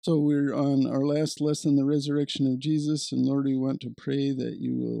So we're on our last lesson, the resurrection of Jesus. And Lord, we want to pray that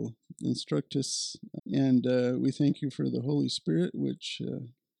you will instruct us. And we thank you for the Holy Spirit, which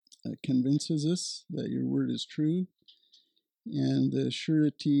convinces us that your word is true, and the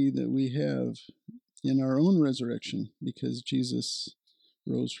surety that we have in our own resurrection because Jesus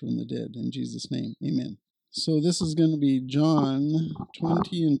rose from the dead. In Jesus' name, amen. So this is going to be John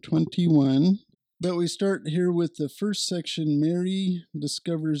 20 and 21. But we start here with the first section. Mary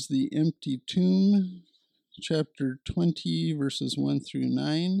discovers the empty tomb, chapter 20, verses 1 through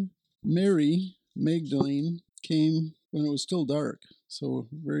 9. Mary Magdalene came when it was still dark, so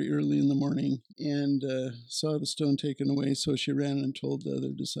very early in the morning, and saw the stone taken away, so she ran and told the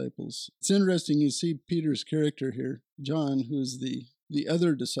other disciples. It's interesting, you see Peter's character here. John, who is the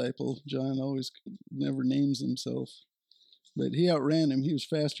other disciple. John always never names himself. But he outran him. He was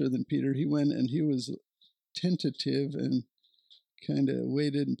faster than Peter. He went and he was tentative and kind of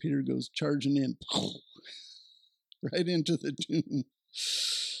waited, and Peter goes charging in, right into the tomb.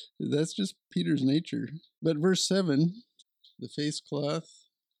 That's just Peter's nature. But verse 7, the face cloth,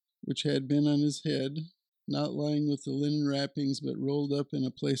 which had been on his head, not lying with the linen wrappings, but rolled up in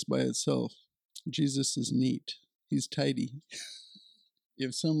a place by itself. Jesus is neat. He's tidy.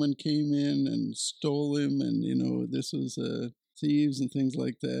 If someone came in and stole him, and this was thieves and things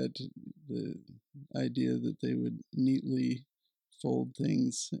like that, the idea that they would neatly fold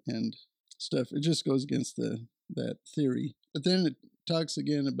things and stuff, it just goes against that theory. But then it talks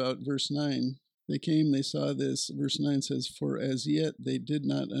again about verse 9. They came, they saw this. Verse 9 says, "For as yet they did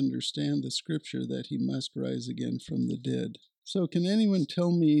not understand the scripture that he must rise again from the dead." So can anyone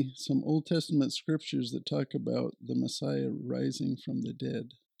tell me some Old Testament scriptures that talk about the Messiah rising from the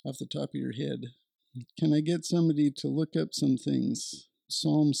dead off the top of your head? Can I get somebody to look up some things?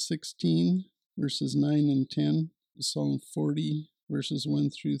 Psalm 16, verses 9 and 10. Psalm 40, verses 1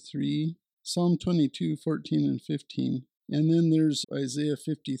 through 3. Psalm 22, 14 and 15. And then there's Isaiah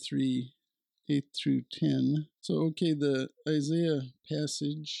 53, 8 through 10. So, the Isaiah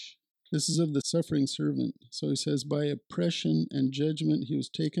passage, this is of the suffering servant. So he says, "By oppression and judgment he was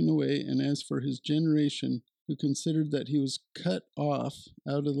taken away, and as for his generation, who considered that he was cut off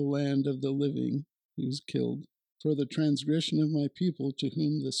out of the land of the living," he was killed, "for the transgression of my people to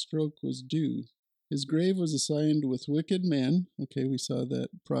whom the stroke was due. His grave was assigned with wicked men." We saw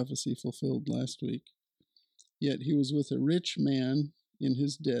that prophecy fulfilled last week. "Yet he was with a rich man in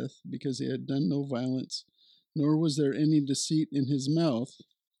his death, because he had done no violence, nor was there any deceit in his mouth.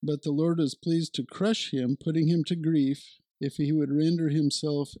 But the Lord was pleased to crush him, putting him to grief. If he would render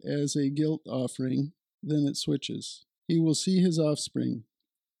himself as a guilt offering," then it switches. "He will see his offspring.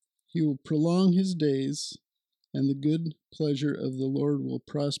 He will prolong his days, and the good pleasure of the Lord will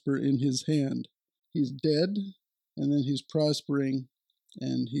prosper in his hand." He's dead, and then he's prospering,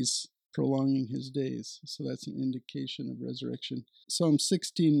 and he's prolonging his days. So that's an indication of resurrection. Psalm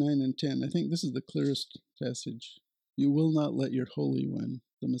 16, 9 and 10. I think this is the clearest passage. "You will not let your Holy One,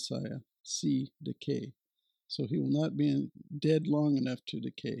 the Messiah, see decay." So he will not be dead long enough to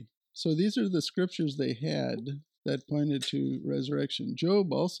decay. So these are the scriptures they had that pointed to resurrection.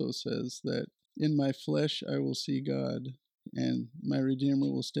 Job also says that, "In my flesh I will see God, and my Redeemer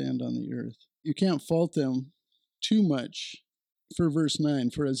will stand on the earth." You can't fault them too much for verse 9,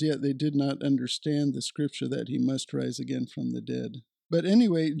 "For as yet they did not understand the scripture that he must rise again from the dead." But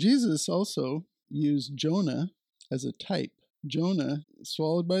anyway, Jesus also used Jonah as a type. Jonah,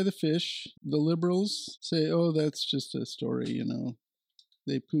 swallowed by the fish. The liberals say, "Oh, that's just a story,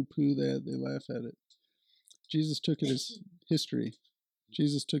 They poo-poo that, they laugh at it." Jesus took it as history.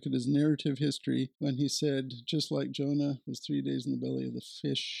 Jesus took it as narrative history when he said, just like Jonah was 3 days in the belly of the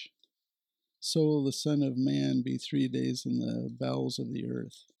fish, so will the Son of Man be 3 days in the bowels of the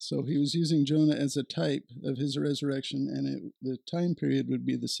earth. So he was using Jonah as a type of his resurrection, and the time period would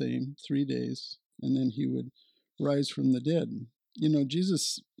be the same, 3 days, and then he would rise from the dead.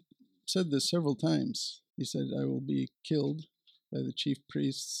 Jesus said this several times. He said, "I will be killed by the chief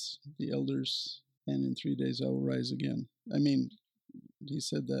priests, the elders, and in 3 days I will rise again." He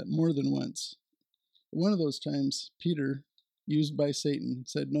said that more than once. One of those times, Peter, used by Satan,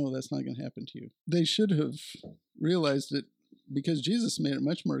 said, "No, that's not going to happen to you." They should have realized it, because Jesus made it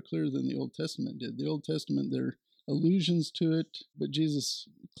much more clear than the Old Testament did. The Old Testament, there are allusions to it, but Jesus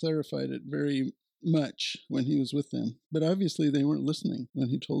clarified it very much when he was with them. But obviously they weren't listening when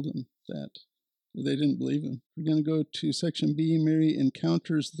he told them that. They didn't believe him. We're going to go to section B, Mary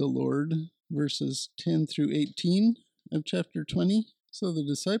encounters the Lord, verses 10 through 18 of chapter 20. So the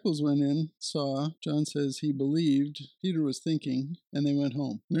disciples went in, saw, John says he believed, Peter was thinking, and they went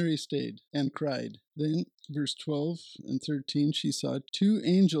home. Mary stayed and cried. Then verse 12 and 13, she saw 2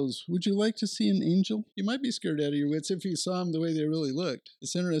 angels. Would you like to see an angel? You might be scared out of your wits if you saw them the way they really looked.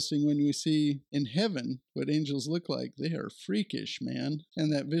 It's interesting when we see in heaven what angels look like. They are freakish, man.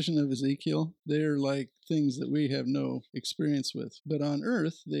 And that vision of Ezekiel, they're like things that we have no experience with. But on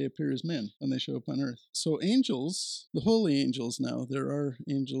earth, they appear as men when they show up on earth. So angels, the holy angels now, there are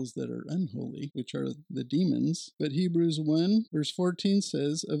angels that are unholy, which are the demons. But Hebrews 1 verse 14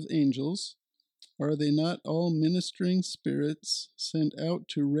 says of angels, are they not all ministering spirits sent out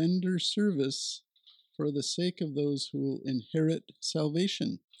to render service for the sake of those who will inherit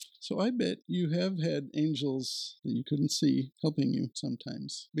salvation? So I bet you have had angels that you couldn't see helping you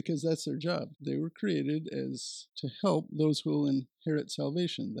sometimes, because that's their job. They were created as to help those who will inherit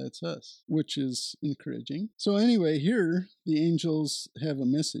salvation. That's us, which is encouraging. So anyway, here the angels have a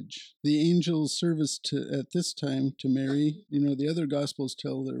message. The angels' service at this time to Mary, the other Gospels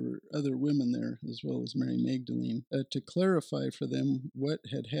tell there were other women there as well as Mary Magdalene, to clarify for them what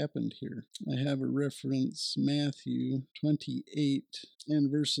had happened here. I have a reference, Matthew 28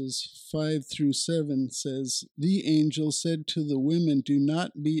 and verses 5 through 7 says, the angel said to the women, do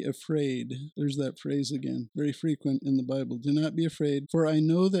not be afraid. There's that phrase again, very frequent in the Bible. Do not be afraid, for I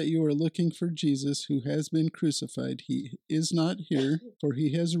know that you are looking for Jesus who has been crucified. He is not here, for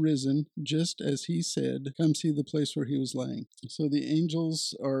he has risen, just as he said. Come see the place where he was lying. So the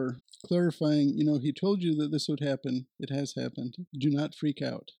angels are clarifying, he told you that this would happen. It has happened. Do not freak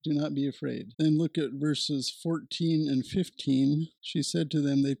out. Do not be afraid. Then look at verses 14 and 15. She said to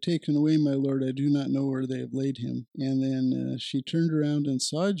them, they've taken away my Lord. I do not know where they have laid him. And then she turned around and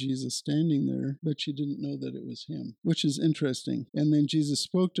saw Jesus standing there, but she didn't know that it was him, which is interesting. And then Jesus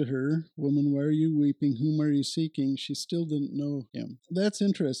spoke to her, woman, why are you weeping? Whom are you seeking? She still didn't know him. That's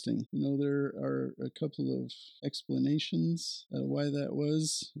interesting. There are a couple of explanations why that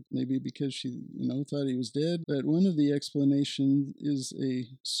was. Maybe because she, thought he was dead. But one of the explanations is a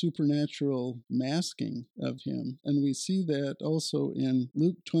supernatural masking of him. And we see that also in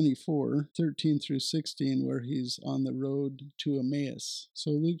Luke 24, 13 through 16, where he's on the road to Emmaus.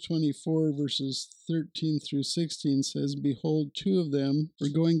 So Luke 24, verses 13 through 16 says, behold, 2 of them were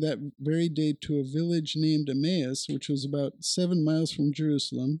going that very day to a village named Emmaus, which was about 7 miles from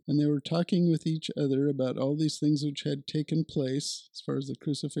Jerusalem, and they were talking with each other about all these things which had taken place, as far as the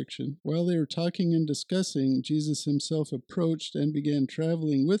crucifixion. While they were talking and discussing, Jesus himself approached and began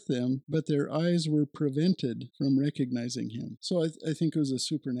traveling with them, but their eyes were prevented from recognizing him. So I think it was a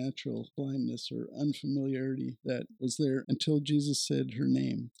supernatural blindness or unfamiliarity that was there until Jesus said her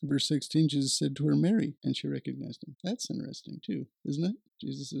name. Verse 16, Jesus said to her, Mary, and she recognized him. That's interesting too, isn't it?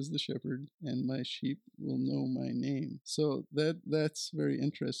 Jesus is the shepherd, and my sheep will know my name. So that's very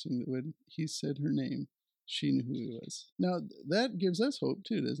interesting that when he said her name, she knew who he was. Now, that gives us hope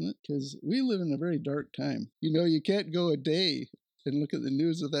too, doesn't it? Because we live in a very dark time. You can't go a day and look at the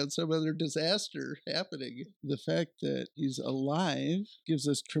news without some other disaster happening. The fact that he's alive gives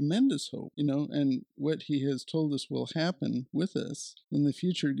us tremendous hope, and what he has told us will happen with us in the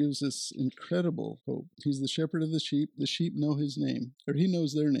future gives us incredible hope. He's the shepherd of the sheep know his name, or he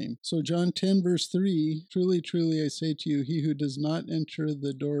knows their name. So John 10 verse 3, truly, truly I say to you, he who does not enter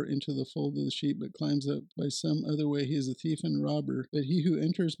the door into the fold of the sheep, but climbs up by some other way, he is a thief and robber. But he who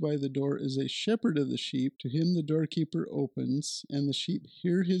enters by the door is a shepherd of the sheep. To him the doorkeeper opens, and the sheep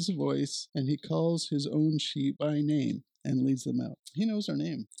hear his voice, and he calls his own sheep by name and leads them out. He knows our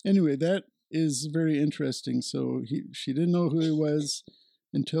name. Anyway, that is very interesting. So she didn't know who he was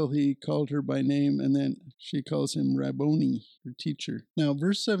until he called her by name, and then she calls him Rabboni, her teacher. Now,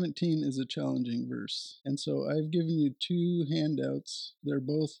 verse 17 is a challenging verse, and so I've given you 2 handouts. They're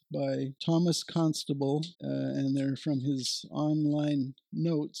both by Thomas Constable, and they're from his online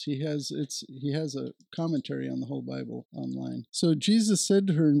notes. He has a commentary on the whole Bible online. So Jesus said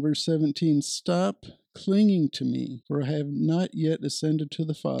to her in verse 17, stop clinging to me, for I have not yet ascended to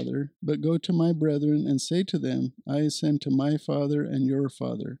the Father, but go to my brethren and say to them, I ascend to my Father and your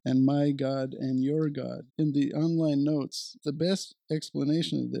Father, and my God and your God. In the online notes, the best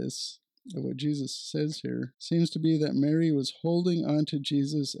explanation of this, of what Jesus says here, seems to be that Mary was holding on to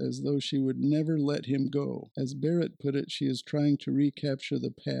Jesus as though she would never let him go. As Barrett put it, she is trying to recapture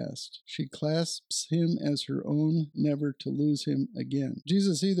the past. She clasps him as her own, never to lose him again.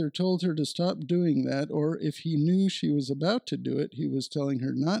 Jesus either told her to stop doing that, or if he knew she was about to do it, he was telling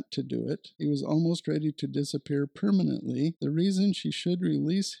her not to do it. He was almost ready to disappear permanently. The reason she should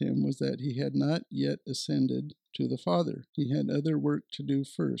release him was that he had not yet ascended to the Father. He had other work to do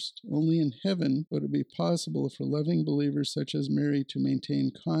first. Only in heaven would it be possible for loving believers such as Mary to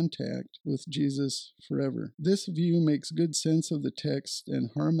maintain contact with Jesus forever. This view makes good sense of the text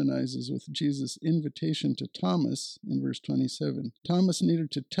and harmonizes with Jesus' invitation to Thomas in verse 27. Thomas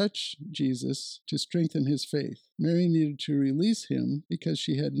needed to touch Jesus to strengthen his faith. Mary needed to release him because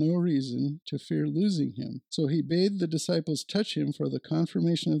she had no reason to fear losing him. So he bade the disciples touch him for the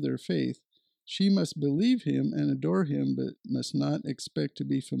confirmation of their faith. She must believe him and adore him, but must not expect to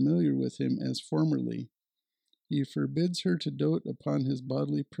be familiar with him as formerly. He forbids her to dote upon his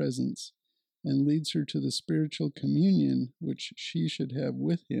bodily presence and leads her to the spiritual communion which she should have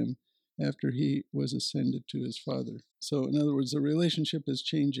with him after he was ascended to his Father. So, in other words, the relationship is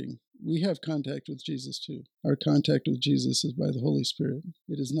changing. We have contact with Jesus too. Our contact with Jesus is by the Holy Spirit.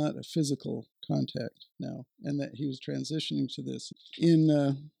 It is not a physical contact now, and that he was transitioning to this.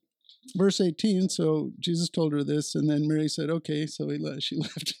 In verse 18, so Jesus told her this, and then Mary said, okay, so she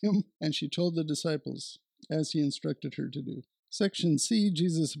left him, and she told the disciples as he instructed her to do. Section C,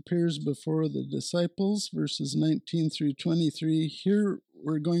 Jesus appears before the disciples, verses 19 through 23. Here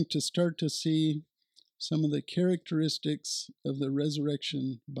we're going to start to see some of the characteristics of the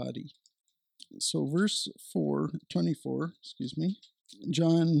resurrection body. So verse 24,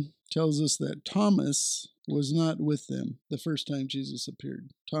 John tells us that Thomas was not with them the first time Jesus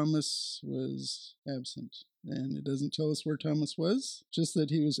appeared. Thomas was absent. And it doesn't tell us where Thomas was, just that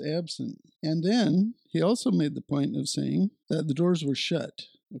he was absent. And then he also made the point of saying that the doors were shut.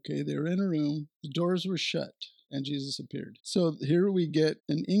 Okay, they were in a room, the doors were shut, and Jesus appeared. So here we get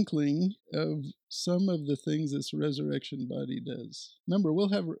an inkling of some of the things this resurrection body does. Remember, we'll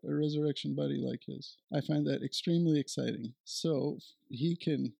have a resurrection body like his. I find that extremely exciting. So he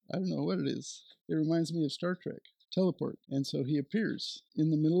can, I don't know what it is. It reminds me of Star Trek. Teleport. And so he appears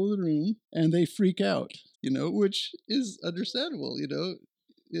in the middle of the room and they freak out, which is understandable,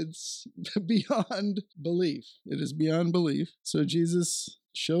 It's beyond belief. It is beyond belief. So Jesus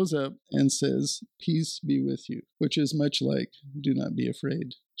shows up and says, peace be with you, which is much like, do not be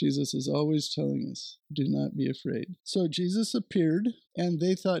afraid. Jesus is always telling us, do not be afraid. So Jesus appeared and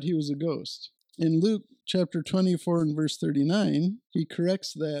they thought he was a ghost. In Luke chapter 24 and verse 39, he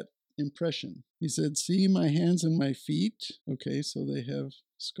corrects that impression. He said, see my hands and my feet. Okay, so they have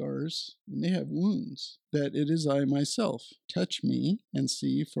scars and they have wounds, that it is I myself. Touch me and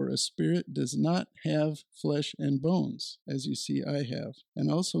see, for a spirit does not have flesh and bones, as you see I have.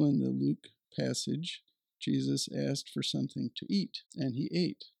 And also in the Luke passage, Jesus asked for something to eat, and he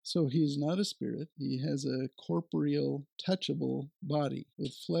ate. So he is not a spirit. He has a corporeal, touchable body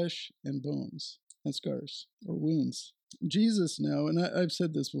with flesh and bones and scars or wounds. Jesus now, and I've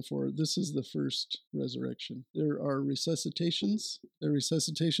said this before, this is the first resurrection. There are resuscitations. There are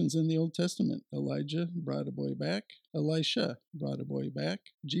resuscitations in the Old Testament. Elijah brought a boy back. Elisha brought a boy back.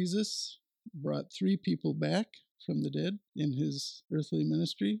 Jesus brought 3 people back from the dead in his earthly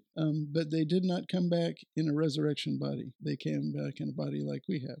ministry, but they did not come back in a resurrection body. They came back in a body like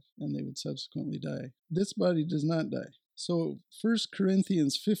we have, and they would subsequently die. This body does not die. So 1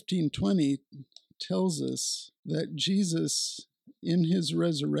 Corinthians 15:20 tells us that Jesus, in his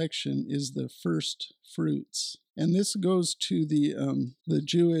resurrection, is the first fruits. And this goes to the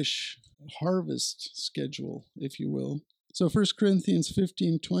Jewish harvest schedule, if you will. So 1 Corinthians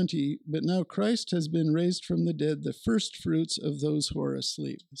 15:20, but now Christ has been raised from the dead, the first fruits of those who are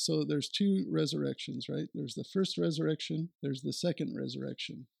asleep. So there's 2 resurrections, right? There's the first resurrection, there's the second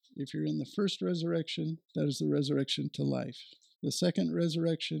resurrection. If you're in the first resurrection, that is the resurrection to life. The second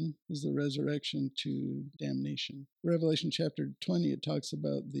resurrection is the resurrection to damnation. Revelation chapter 20, it talks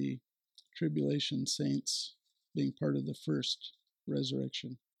about the tribulation saints being part of the first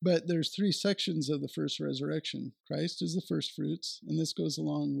resurrection. But there's 3 sections of the first resurrection. Christ is the first fruits, and this goes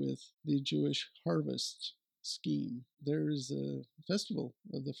along with the Jewish harvest scheme. There is a festival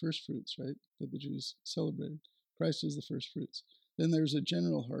of the first fruits, right, that the Jews celebrated. Christ is the first fruits. Then there's a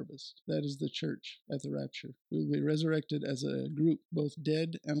general harvest. That is the church at the rapture. We will be resurrected as a group, both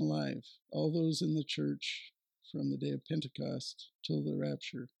dead and alive. All those in the church from the day of Pentecost till the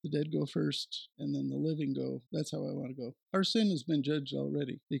rapture. The dead go first, and then the living go. That's how I want to go. Our sin has been judged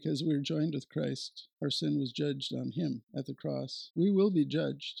already because we're joined with Christ. Our sin was judged on him at the cross. We will be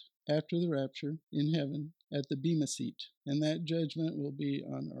judged after the rapture in heaven at the Bema seat, and that judgment will be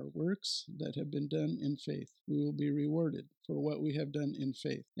on our works that have been done in faith. We will be rewarded for what we have done in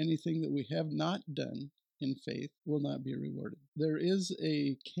faith. Anything that we have not done in faith will not be rewarded. There is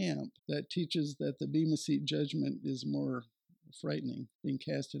a camp that teaches that the Bema seat judgment is more frightening, being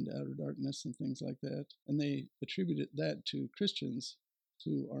cast into outer darkness and things like that, and they attribute that to Christians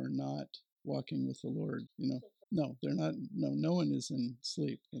who are not walking with the Lord, No, they're not. No one is in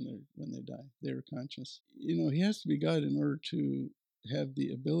sleep when they die. They are conscious. He has to be God in order to have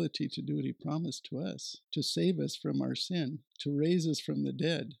the ability to do what he promised to us, to save us from our sin, to raise us from the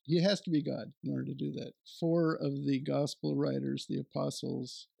dead. He has to be God in order to do that. 4 of the gospel writers, the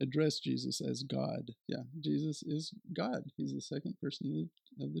apostles, address Jesus as God. Yeah, Jesus is God. He's the second person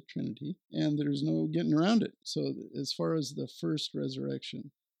of the Trinity, and there's no getting around it. So as far as the first resurrection,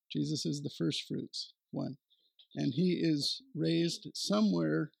 Jesus is the first fruits, one. And he is raised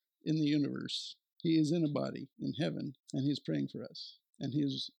somewhere in the universe. He is in a body in heaven, and he's praying for us. And he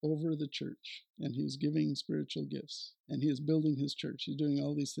is over the church, and he is giving spiritual gifts, and he is building his church. He's doing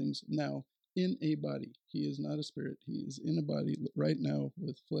all these things now in a body. He is not a spirit. He is in a body right now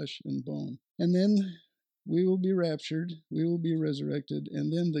with flesh and bone. And then we will be raptured, we will be resurrected,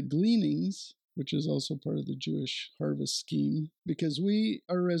 and then the gleanings, which is also part of the Jewish harvest scheme, because we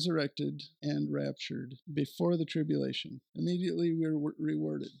are resurrected and raptured before the tribulation. Immediately we are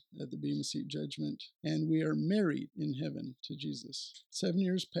rewarded at the Bema Seat judgment, and we are married in heaven to Jesus. 7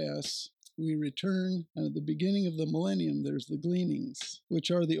 years pass. We return, and at the beginning of the millennium, there's the gleanings, which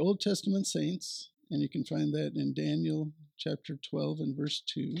are the Old Testament saints, and you can find that in Daniel chapter 12 and verse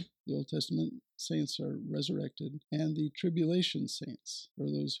 2. The Old Testament saints are resurrected, and the tribulation saints, or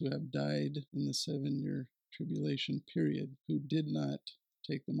those who have died in the 7-year tribulation period, who did not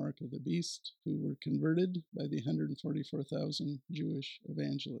take the mark of the beast, who were converted by the 144,000 Jewish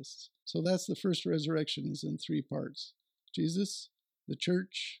evangelists. So that's the first resurrection, is in 3 parts. Jesus, the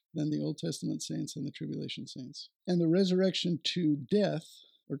church, then the Old Testament saints, and the tribulation saints. And the resurrection to death,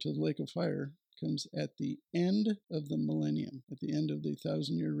 or to the lake of fire, comes at the end of the millennium, at the end of the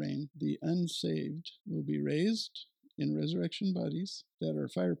 1,000-year reign. The unsaved will be raised in resurrection bodies that are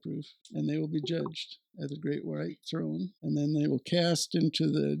fireproof, and they will be judged at the great white throne, and then they will cast into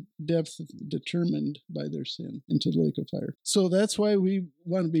the depth determined by their sin, into the lake of fire. So that's why we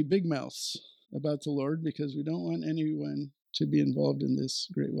want to be big mouths about the Lord, because we don't want anyone to be involved in this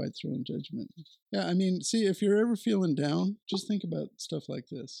great white throne judgment. Yeah, I mean, see, if you're ever feeling down, just think about stuff like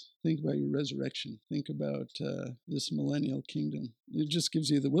this. Think about your resurrection. Think about this millennial kingdom. It just gives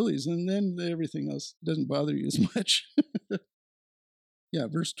you the willies, and then everything else doesn't bother you as much. Yeah,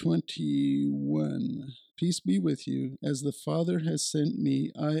 verse 21. Peace be with you. As the Father has sent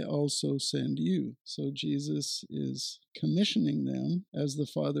me, I also send you. So Jesus is commissioning them as the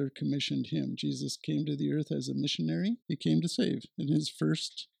Father commissioned him. Jesus came to the earth as a missionary. He came to save in his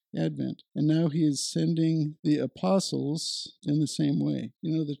first advent. And now he is sending the apostles in the same way.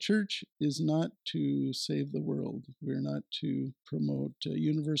 The church is not to save the world. We're not to promote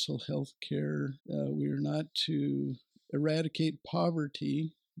universal health care. We are not to eradicate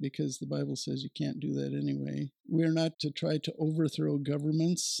poverty, because the Bible says you can't do that anyway. We are not to try to overthrow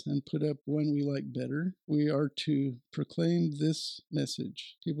governments and put up one we like better. We are to proclaim this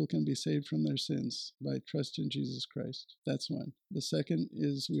message. People can be saved from their sins by trust in Jesus Christ. That's one. The second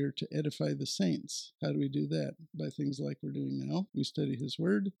is we are to edify the saints. How do we do that? By things like we're doing now. We study his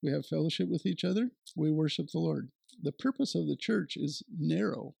word. We have fellowship with each other. We worship the Lord. The purpose of the church is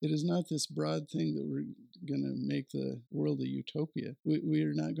narrow. It is not this broad thing that we're going to make the world a utopia. We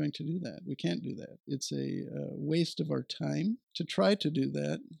are not going to do that. We can't do that. It's a waste of our time to try to do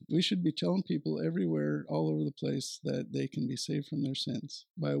that. We should be telling people everywhere, all over the place, that they can be saved from their sins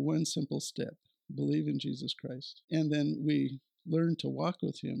by one simple step: believe in Jesus Christ. And then we learn to walk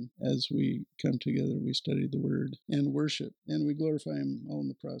with him as we come together. We study the word and worship, and we glorify him all in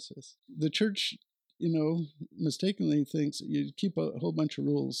the process. The church, mistakenly thinks you keep a whole bunch of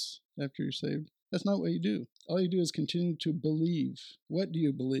rules after you're saved. That's not what you do. All you do is continue to believe. What do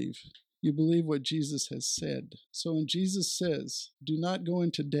you believe? You believe what Jesus has said. So when Jesus says, do not go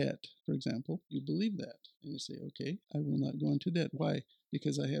into debt, for example, you believe that. And you say, okay, I will not go into debt. Why?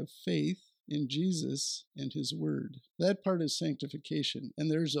 Because I have faith in Jesus and his word. That part is sanctification. And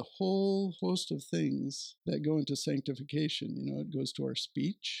there's a whole host of things that go into sanctification. It goes to our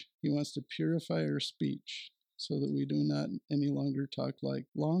speech. He wants to purify our speech so that we do not any longer talk like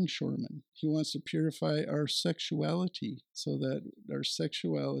longshoremen. He wants to purify our sexuality so that our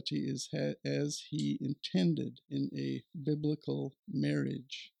sexuality is as he intended in a biblical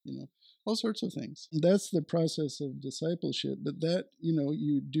marriage, all sorts of things. That's the process of discipleship, but that,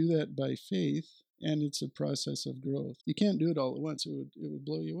 you do that by faith, and it's a process of growth. You can't do it all at once. It would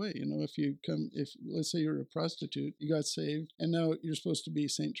blow you away. If let's say you're a prostitute, you got saved, and now you're supposed to be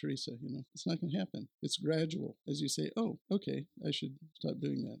Saint Teresa, it's not going to happen. It's gradual. As you say, oh, okay, I should stop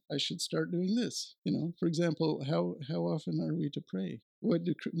doing that. I should start doing this. For example, how often are we to pray? What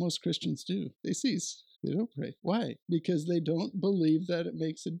do most Christians do? They cease. They don't pray. Why? Because they don't believe that it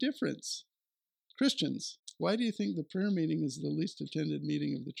makes a difference. Christians, Why do you think the prayer meeting is the least attended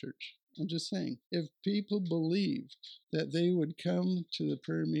meeting of the church? I'm just saying, if people believed that they would come to the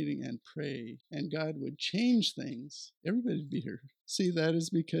prayer meeting and pray and God would change things, everybody'd be here. See, that is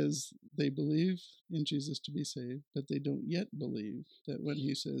because they believe in Jesus to be saved, but they don't yet believe that when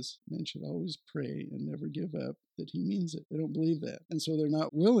he says men should always pray and never give up, that he means it. They don't believe that. And so they're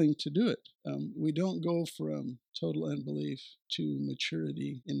not willing to do it. We don't go from total unbelief to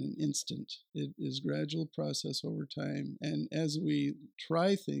maturity in an instant. It is a gradual process over time. And as we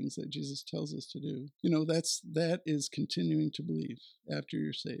try things that Jesus tells us to do, that is continuing to believe after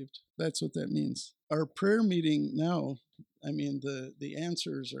you're saved. That's what that means. Our prayer meeting now, the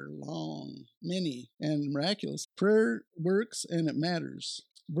answers are long, many, and miraculous. Prayer works and it matters.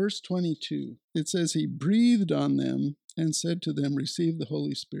 Verse 22, it says, he breathed on them and said to them, receive the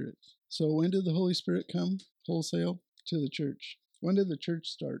Holy Spirit. So when did the Holy Spirit come wholesale? To the church. When did the church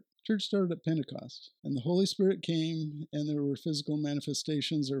start? Church started at Pentecost, and the Holy Spirit came, and there were physical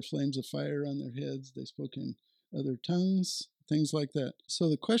manifestations. There were flames of fire on their heads. They spoke in other tongues, things like that. So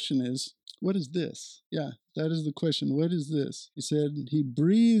the question is, what is this? Yeah, that is the question. What is this? He said, he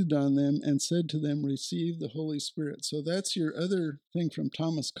breathed on them and said to them, receive the Holy Spirit. So that's your other thing from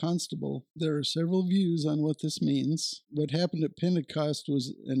Thomas Constable. There are several views on what this means. What happened at Pentecost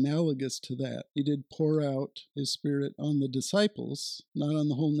was analogous to that. He did pour out his Spirit on the disciples, not on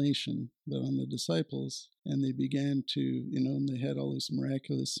the whole nation, but on the disciples. And they began to, and they had all these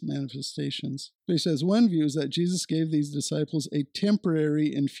miraculous manifestations. So he says, one view is that Jesus gave these disciples a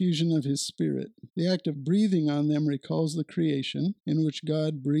temporary infusion of his Spirit. The act of breathing on them recalls the creation in which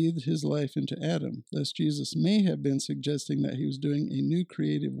God breathed his life into Adam. Thus, Jesus may have been suggesting that he was doing a new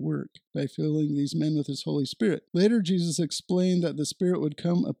creative work by filling these men with his Holy Spirit. Later, Jesus explained that the Spirit would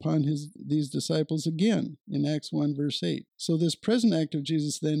come upon these disciples again in Acts 1, verse 8. So this present act of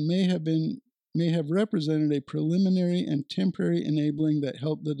Jesus then may have represented a preliminary and temporary enabling that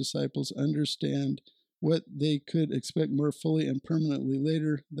helped the disciples understand what they could expect more fully and permanently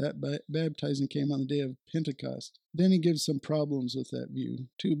later. That baptizing came on the day of Pentecost. Then he gives some problems with that view.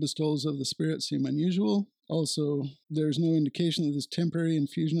 2 bestowals of the Spirit seem unusual. Also, there's no indication that this temporary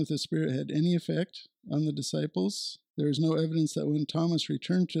infusion of the Spirit had any effect on the disciples. There is no evidence that when Thomas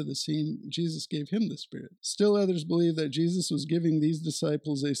returned to the scene, Jesus gave him the Spirit. Still others believe that Jesus was giving these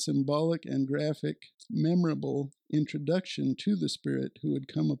disciples a symbolic and graphic, memorable introduction to the Spirit who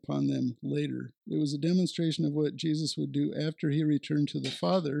would come upon them later. It was a demonstration of what Jesus would do after he returned to the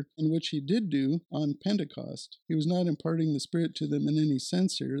Father, and which he did do on Pentecost. He was not imparting the Spirit to them in any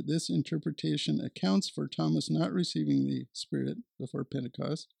sense here. This interpretation accounts for Thomas not receiving the Spirit before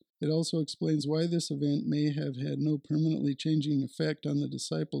Pentecost. It also explains why this event may have had no permanently changing effect on the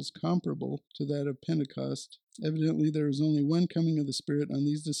disciples comparable to that of Pentecost. Evidently, there was only one coming of the Spirit on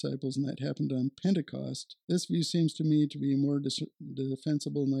these disciples, and that happened on Pentecost. This view seems to me to be more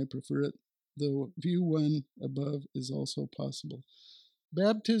defensible, and I prefer it, though view 1 above is also possible.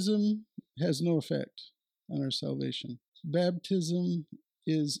 Baptism has no effect on our salvation. Baptism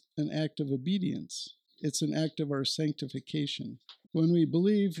is an act of obedience. It's an act of our sanctification. When we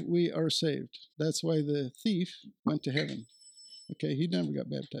believe, we are saved. That's why the thief went to heaven. Okay, he never got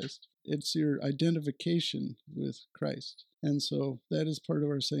baptized. It's your identification with Christ. And so that is part of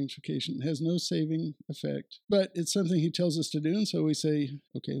our sanctification. It has no saving effect, but it's something he tells us to do. And so we say,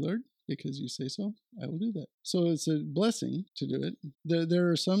 okay, Lord, because you say so, I will do that. So it's a blessing to do it. There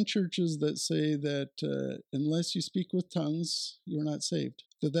are some churches that say that unless you speak with tongues, you're not saved,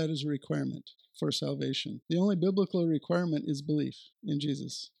 that is a requirement for salvation. The only biblical requirement is belief in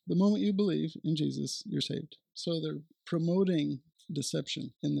Jesus. The moment you believe in Jesus, you're saved. So they're promoting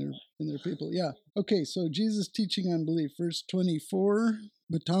deception in their people. Yeah. Okay, so Jesus teaching on belief. Verse 24,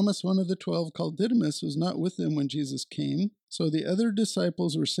 but Thomas, one of the 12, called Didymus, was not with them when Jesus came. So the other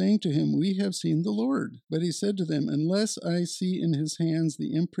disciples were saying to him, we have seen the Lord. But he said to them, unless I see in his hands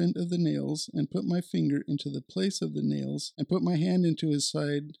the imprint of the nails, and put my finger into the place of the nails, and put my hand into his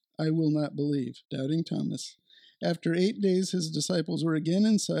side, I will not believe. Doubting Thomas. After 8 days, his disciples were again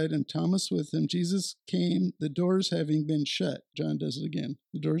inside, and Thomas with them. Jesus came, the doors having been shut. John does it again.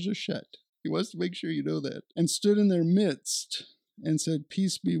 The doors are shut. He wants to make sure you know that. And stood in their midst and said,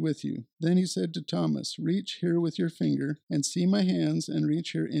 peace be with you. Then he said to Thomas, reach here with your finger and see my hands, and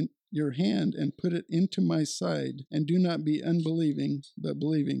reach here in your hand and put it into my side, and do not be unbelieving, but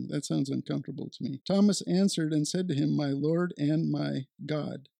believing. That sounds uncomfortable to me. Thomas answered and said to him, my Lord and my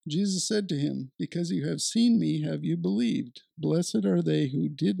God. Jesus said to him, because you have seen me, have you believed? Blessed are they who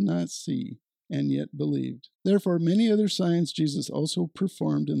did not see and yet believed. Therefore, many other signs Jesus also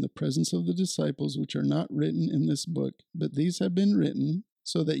performed in the presence of the disciples, which are not written in this book, but these have been written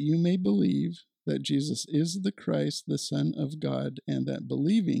so that you may believe that Jesus is the Christ, the Son of God, and that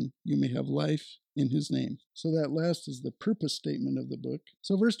believing you may have life in his name. So that last is the purpose statement of the book.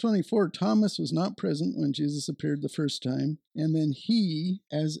 So verse 24, Thomas was not present when Jesus appeared the first time, and then he,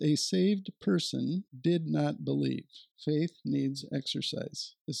 as a saved person, did not believe. Faith needs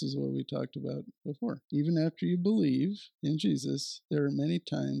exercise. This is what we talked about before. Even after you believe in Jesus, there are many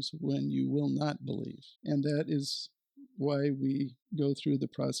times when you will not believe. And that is why we go through the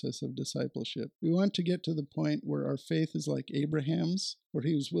process of discipleship. We want to get to the point where our faith is like Abraham's, where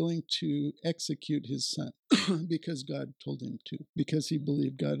he was willing to execute his son because God told him to, because he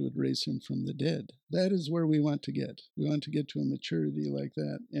believed God would raise him from the dead. That is where we want to get. We want to get to a maturity like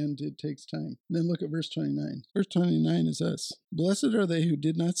that, and it takes time. And then look at verse 29. Verse 29 is us. Blessed are they who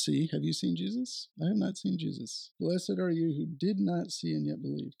did not see. Have you seen Jesus? I have not seen Jesus. Blessed are you who did not see and yet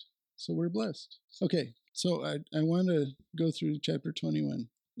believed. So we're blessed. Okay, so I want to go through chapter 21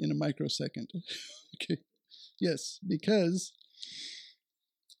 in a microsecond. Okay, yes, because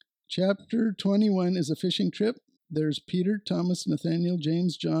chapter 21 is a fishing trip. There's Peter, Thomas, Nathaniel,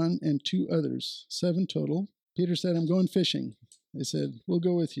 James, John, and 2 others, 7 total. Peter said, I'm going fishing. They said, we'll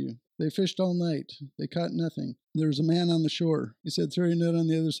go with you. They fished all night. They caught nothing. There was a man on the shore. He said, throw your net on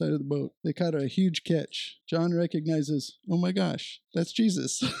the other side of the boat. They caught a huge catch. John recognizes, oh my gosh, that's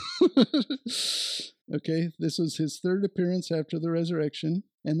Jesus. Okay, this was his 3rd appearance after the resurrection.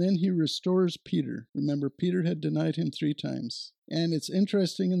 And then he restores Peter. Remember, Peter had denied him 3 times. And it's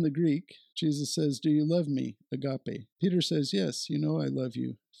interesting in the Greek, Jesus says, do you love me? Agape. Peter says, yes, you know I love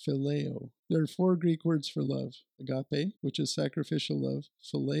you. Phileo. There are 4 Greek words for love. Agape, which is sacrificial love.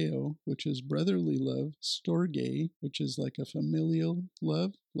 Phileo, which is brotherly love. Storge, which is like a familial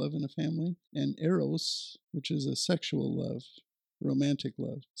love, love in a family. And eros, which is a sexual love, romantic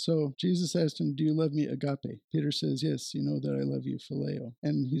love. So Jesus asked him, do you love me? Agape. Peter says, yes, you know that I love you. Phileo.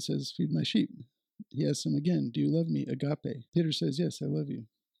 And he says, feed my sheep. He asks him again, do you love me? Agape. Peter says, yes, I love you.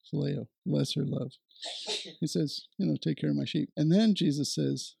 Phileo, lesser love. He says, take care of my sheep. And then Jesus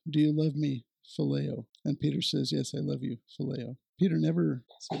says, do you love me? Phileo. And Peter says, yes, I love you. Phileo. Peter never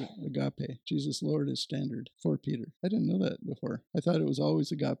said agape. Jesus lowered his standard for Peter. I didn't know that before. I thought it was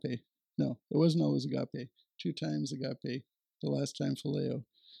always agape. No, it wasn't always agape. 2 times agape, the last time phileo.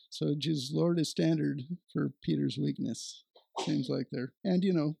 So Jesus lowered his standard for Peter's weakness. Seems like there. And,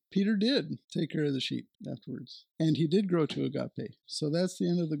 Peter did take care of the sheep afterwards. And he did grow to agape. So that's the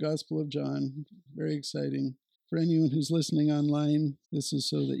end of the Gospel of John. Very exciting. For anyone who's listening online, this is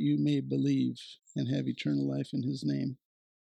so that you may believe and have eternal life in his name.